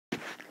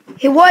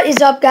Hey, what is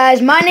up, guys?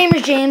 My name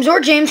is James,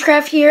 or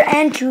Jamescraft here,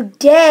 and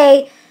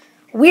today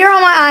we are on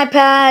my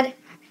iPad.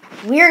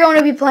 We are going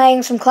to be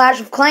playing some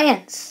Clash of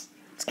Clans.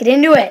 Let's get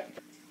into it.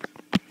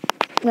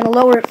 I'm going to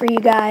lower it for you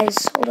guys.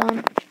 Hold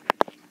on.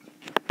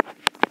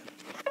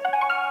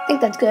 I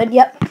think that's good.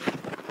 Yep.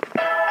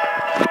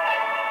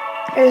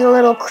 There's a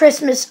little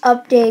Christmas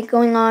update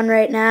going on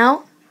right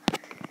now.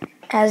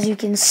 As you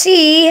can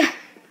see,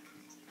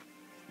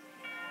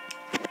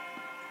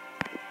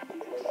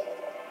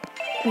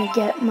 let me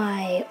get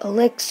my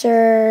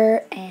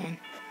elixir and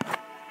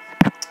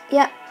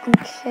yeah,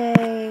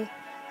 okay.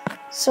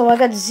 So I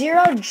got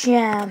 0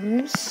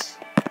 gems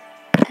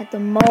at the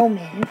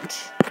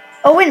moment.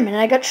 Oh, wait a minute,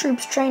 I got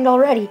troops trained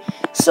already.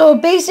 So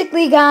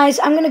basically, guys,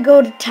 I'm gonna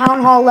go to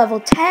Town Hall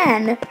level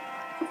 10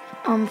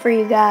 for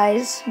you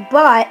guys,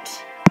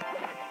 but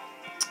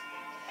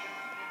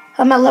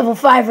I'm at level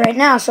 5 right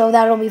now, so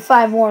that'll be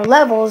 5 more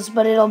levels,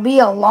 but it'll be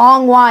a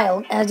long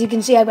while. As you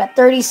can see, I've got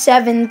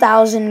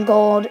 37,000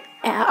 gold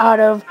out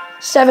of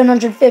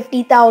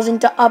 750,000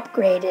 to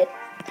upgrade it.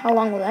 How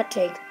long will that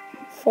take?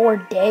 4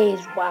 days.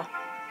 Wow.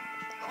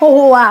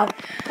 Oh, wow.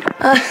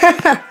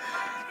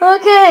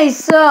 Okay,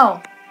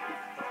 so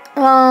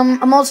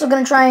I'm also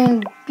going to try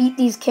and beat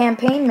these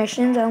campaign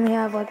missions. I only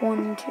have like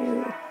 1,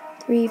 2,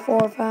 3,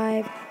 4,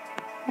 5.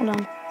 Hold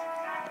on.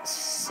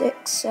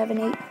 6, 7,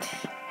 8.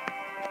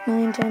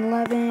 9, 10,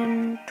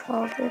 11,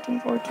 12, 13,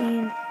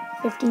 14,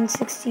 15,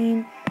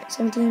 16,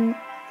 17,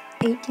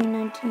 18,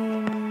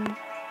 19,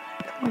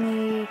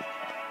 20,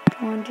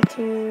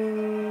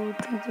 22,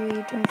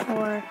 23,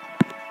 24.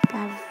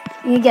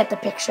 You get the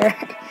picture.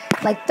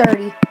 Like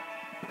 30.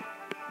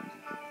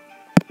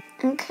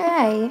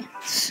 Okay,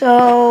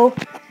 so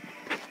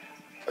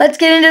let's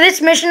get into this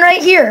mission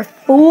right here.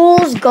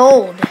 Fool's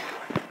Gold.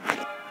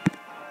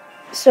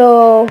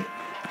 So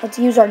let's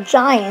use our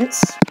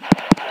giants.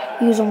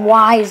 Use them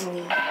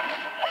wisely.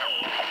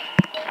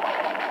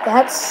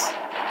 That's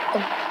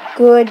a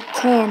good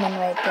cannon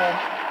right there.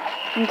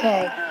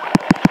 Okay.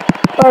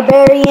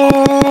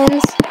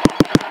 Barbarians.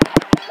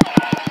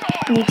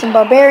 Need some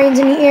barbarians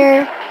in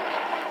here.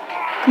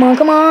 Come on,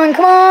 come on,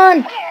 come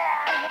on.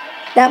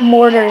 That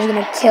mortar is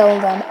going to kill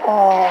them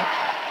all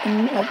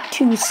in like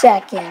 2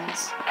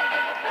 seconds.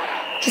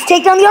 Just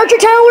take down the archer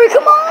tower.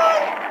 Come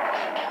on.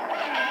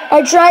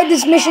 I tried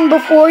this mission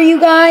before,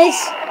 you guys.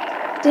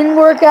 Didn't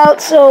work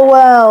out so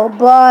well,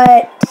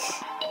 but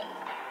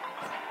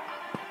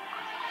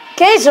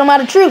okay, so I'm out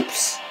of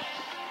troops.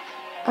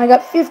 I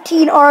got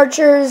 15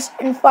 archers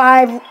and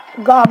 5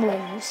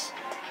 goblins.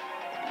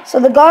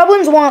 So the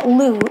goblins want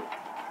loot.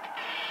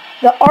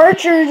 The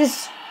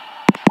archers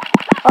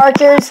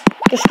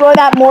destroy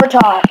that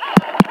mortar,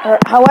 or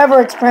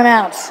however it's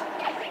pronounced.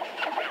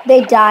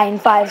 They die in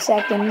 5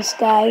 seconds,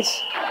 guys.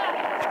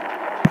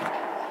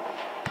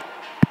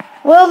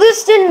 Well,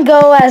 this didn't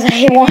go as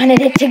I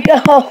wanted it to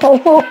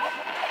go.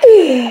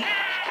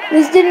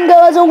 This didn't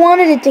go as I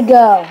wanted it to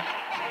go.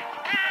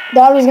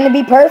 Thought it was going to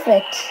be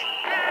perfect.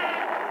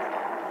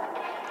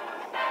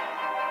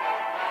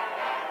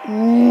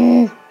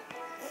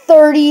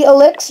 30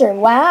 elixir.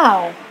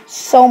 Wow.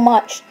 So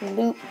much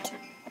loot.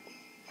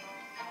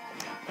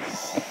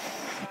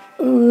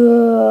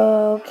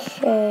 Okay.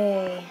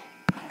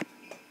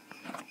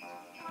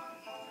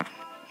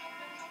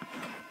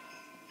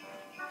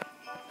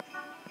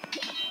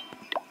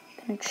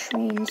 Gonna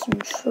train some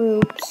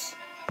troops.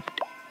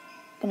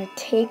 Gonna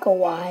take a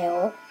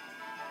while.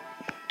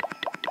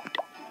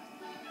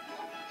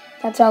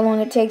 That's how long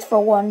it takes for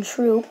 1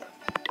 troop.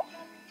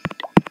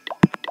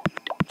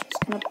 Just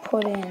gonna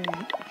put in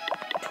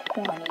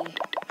 20,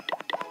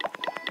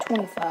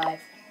 25.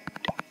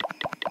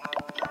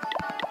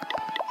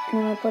 And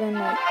I'm gonna put in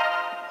like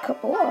a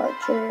couple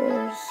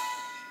archers.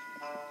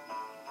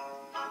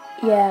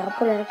 Yeah, I'll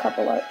put in a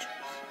couple archers.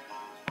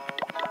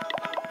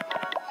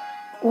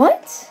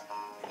 What?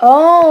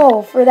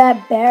 Oh, for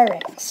that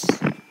barracks.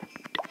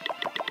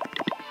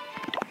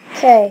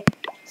 Okay,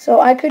 so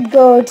I could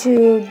go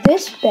to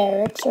this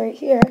barracks right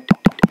here.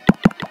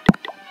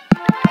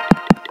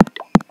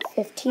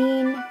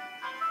 15.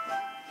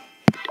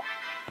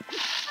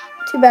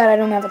 Too bad I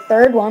don't have a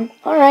 3rd one.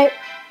 Alright.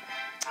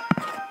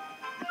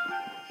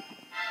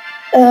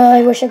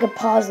 I wish I could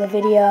pause the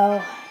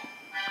video.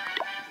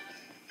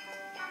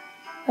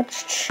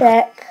 Let's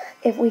check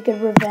if we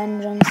could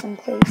revenge on some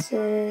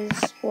places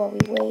while we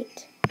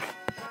wait.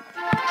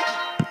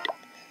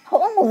 How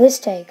long will this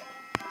take?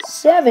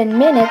 7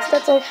 minutes?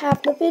 That's like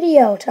half the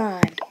video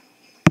time.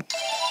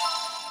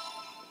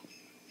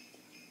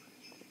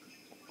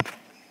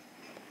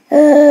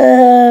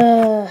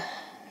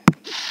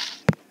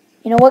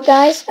 You know what,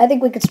 guys? I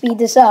think we could speed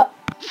this up.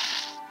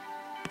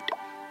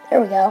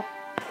 There we go.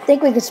 I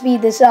think we could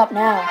speed this up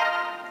now.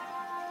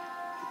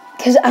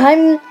 Because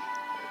I'm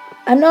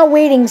not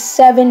waiting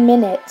 7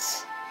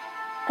 minutes.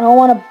 I don't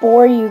want to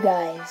bore you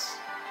guys.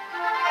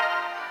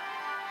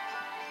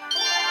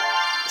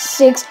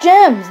 6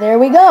 gems. There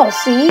we go.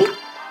 See?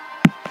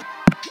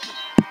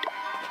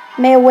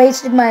 May have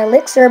wasted my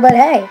elixir, but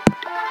hey.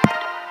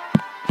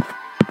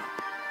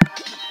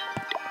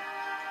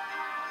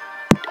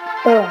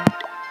 Boom.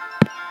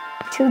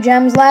 2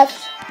 gems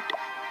left.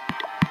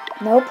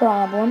 No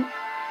problem.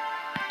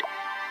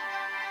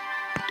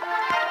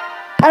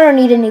 I don't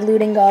need any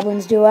looting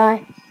goblins, do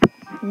I?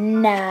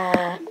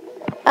 Nah.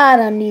 I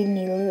don't need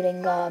any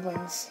looting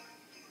goblins.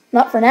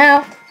 Not for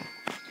now.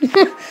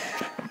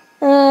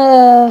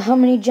 How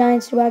many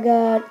giants do I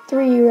got?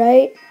 3,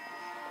 right?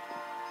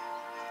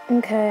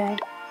 Okay.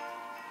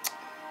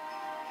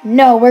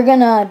 No, we're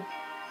gonna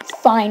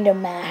find a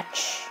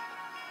match.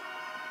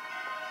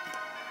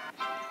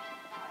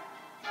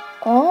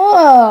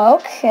 Oh,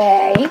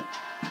 okay.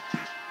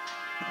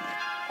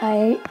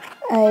 I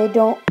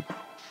don't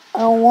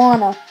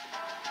wanna.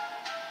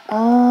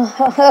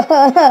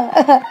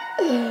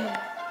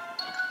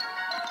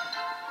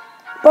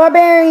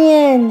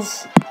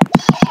 Barbarians!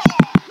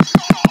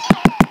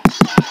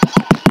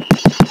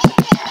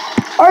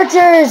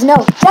 Archers! No!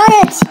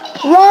 Giants!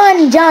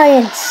 Run,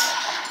 giants!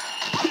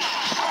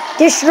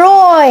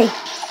 Destroy!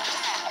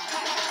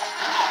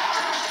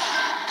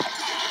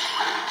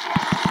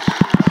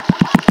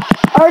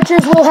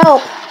 Archers will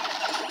help.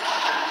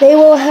 They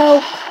will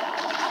help.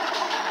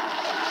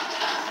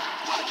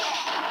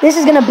 This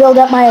is gonna build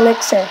up my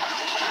elixir.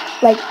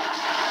 Like,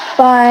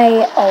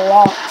 by a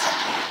lot.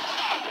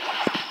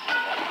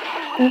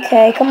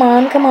 Okay, come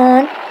on, come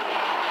on.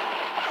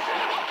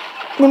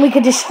 Then we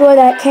could destroy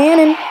that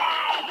cannon.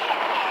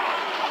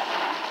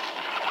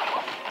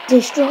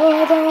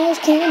 Destroy those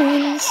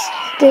cannons.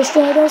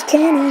 Destroy those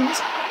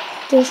cannons.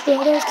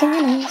 Destroy those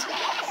cannons.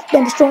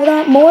 Then destroy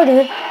that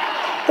mortar.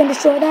 Then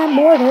destroy that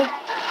mortar.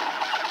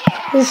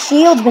 His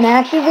shield's been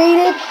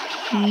activated?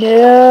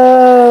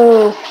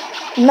 No.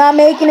 I'm not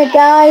making it,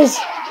 guys.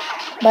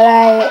 But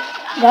I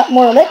got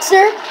more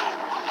elixir.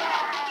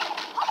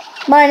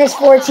 Minus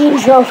 14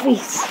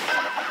 trophies.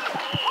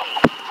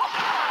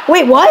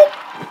 Wait, what?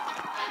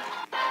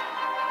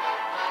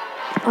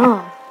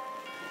 Oh.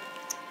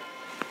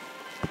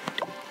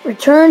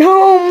 Return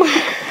home.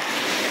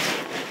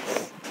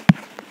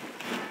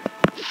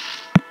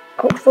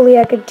 Hopefully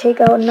I could take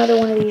out another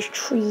one of these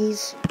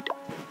trees.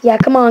 Yeah,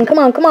 come on, come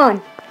on, come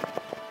on.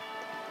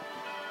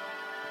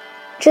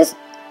 Just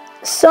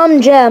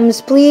some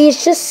gems,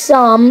 please. Just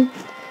some.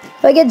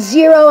 If I get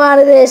 0 out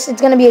of this,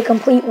 it's going to be a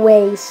complete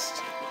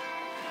waste.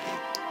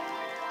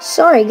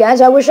 Sorry,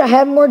 guys. I wish I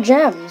had more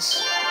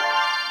gems.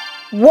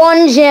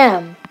 1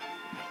 gem.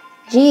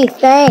 Gee,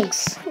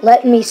 thanks.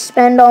 Let me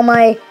spend all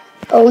my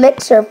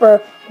elixir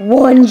for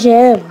 1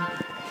 gem.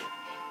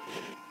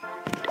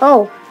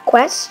 Oh,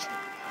 quest?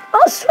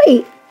 Oh,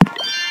 sweet.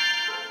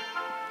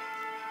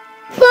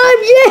 5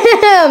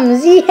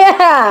 gems!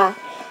 Yeah!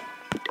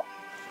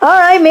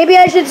 Alright, maybe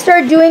I should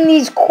start doing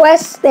these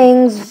quest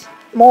things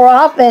more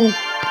often.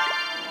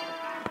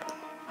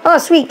 Oh,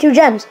 sweet, 2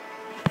 gems.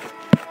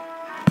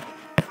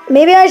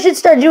 Maybe I should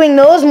start doing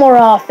those more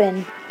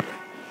often.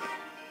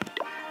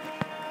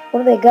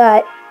 What do they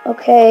got?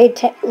 Okay,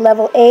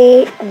 level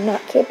 8. I'm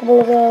not capable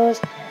of those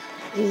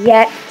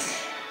yet.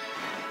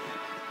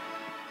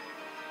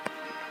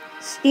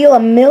 Steal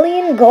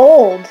 1,000,000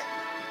 gold.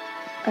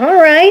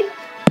 Alright.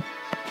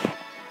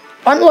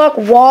 Unlock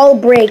wall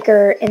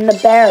breaker in the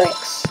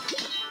barracks.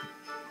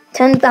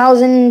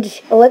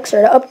 10,000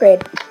 elixir to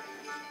upgrade.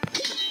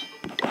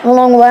 How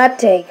long will that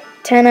take?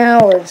 10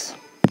 hours.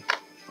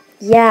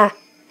 Yeah,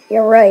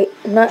 you're right.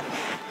 I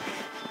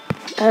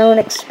don't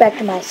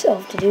expect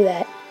myself to do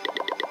that.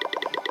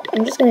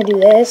 I'm just gonna do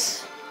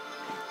this.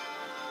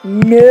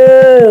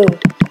 No!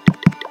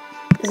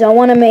 Because I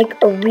want to make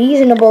a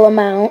reasonable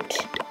amount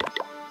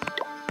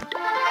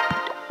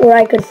where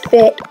I could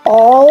fit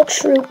all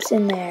troops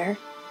in there.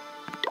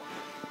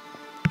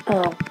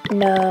 Oh,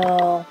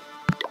 no.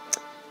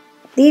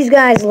 These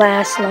guys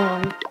last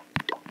long.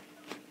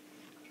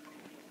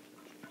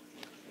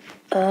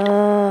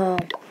 Oh.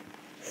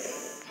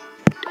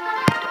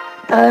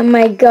 Oh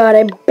my god,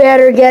 I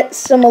better get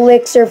some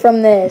elixir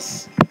from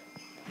this.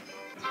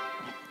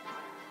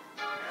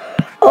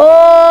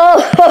 Oh!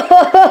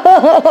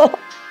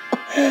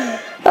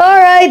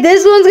 Alright,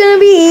 this one's gonna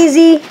be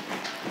easy.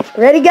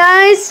 Ready,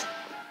 guys?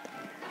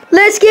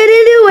 Let's get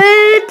into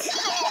it!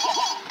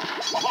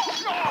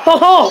 Ho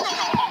ho!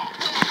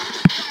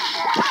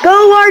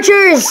 Go,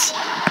 archers!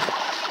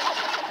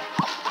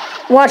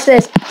 Watch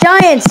this.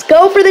 Giants,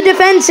 go for the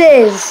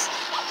defenses!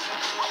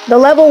 The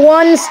level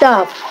 1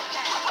 stuff.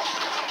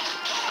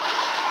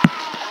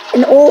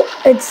 And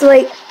it's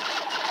like...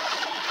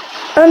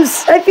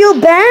 I feel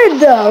bad,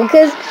 though,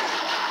 because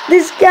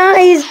this guy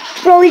is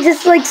probably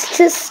just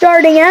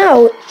starting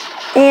out.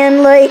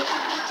 And, like...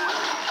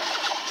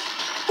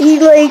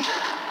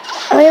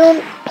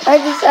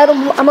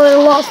 I'm at a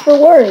loss for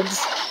words.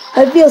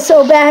 I feel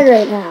so bad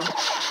right now.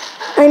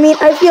 I mean,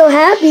 I feel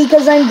happy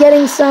because I'm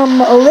getting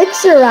some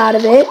elixir out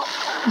of it,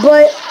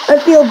 but I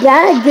feel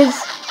bad because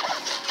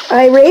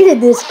I raided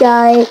this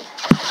guy,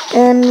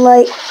 and,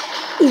 like,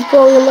 he's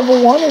probably a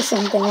level 1 or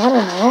something, I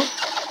don't know.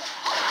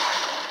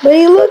 But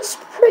he looks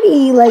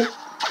pretty, like,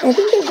 I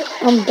think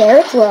his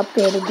barracks were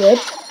upgraded good.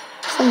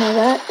 Something like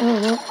that, I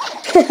don't know.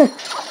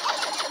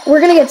 We're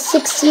gonna get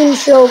 16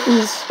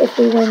 trophies if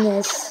we win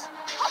this.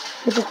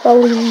 which is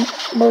probably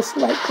most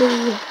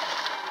likely.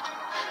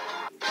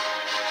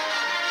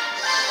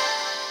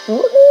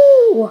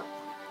 Woohoo!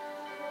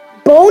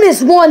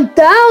 Bonus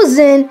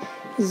 1,000!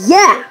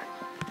 Yeah!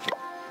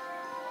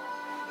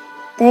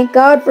 Thank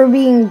God for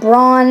being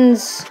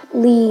Bronze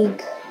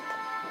League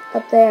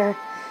up there.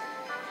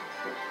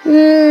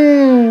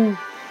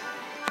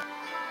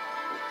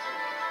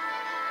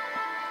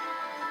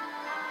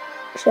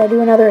 Should I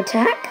do another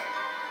attack?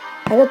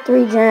 I got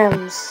 3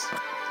 gems.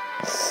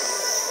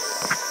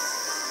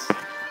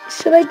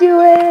 Should I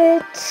do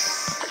it?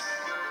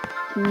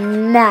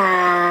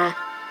 Nah.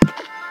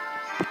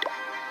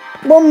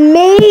 Well,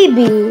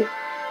 maybe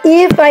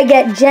if I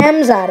get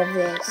gems out of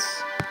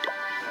this.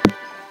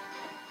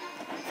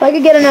 If I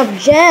could get enough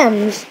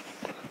gems,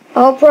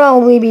 I'll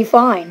probably be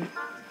fine.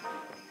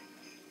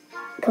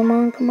 Come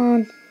on, come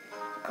on.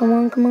 Come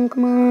on, come on,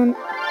 come on.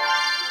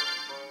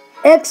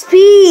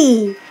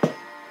 XP!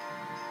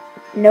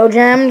 No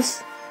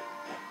gems?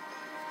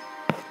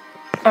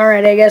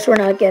 Alright, I guess we're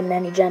not getting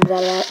any gems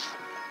out of that.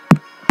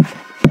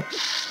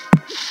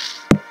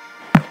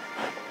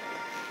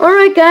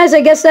 Alright guys,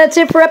 I guess that's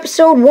it for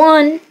episode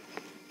 1.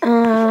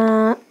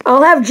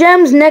 I'll have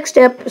gems next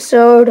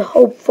episode,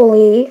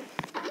 hopefully.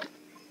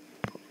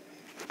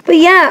 But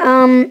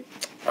yeah,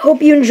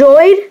 hope you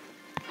enjoyed.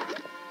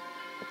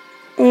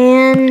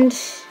 And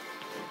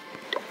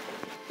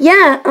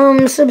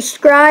yeah,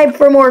 subscribe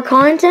for more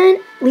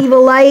content. Leave a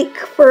like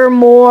for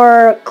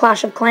more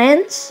Clash of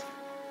Clans.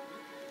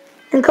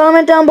 And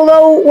comment down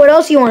below what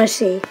else you want to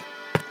see.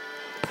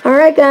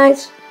 Alright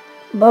guys,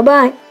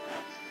 bye-bye.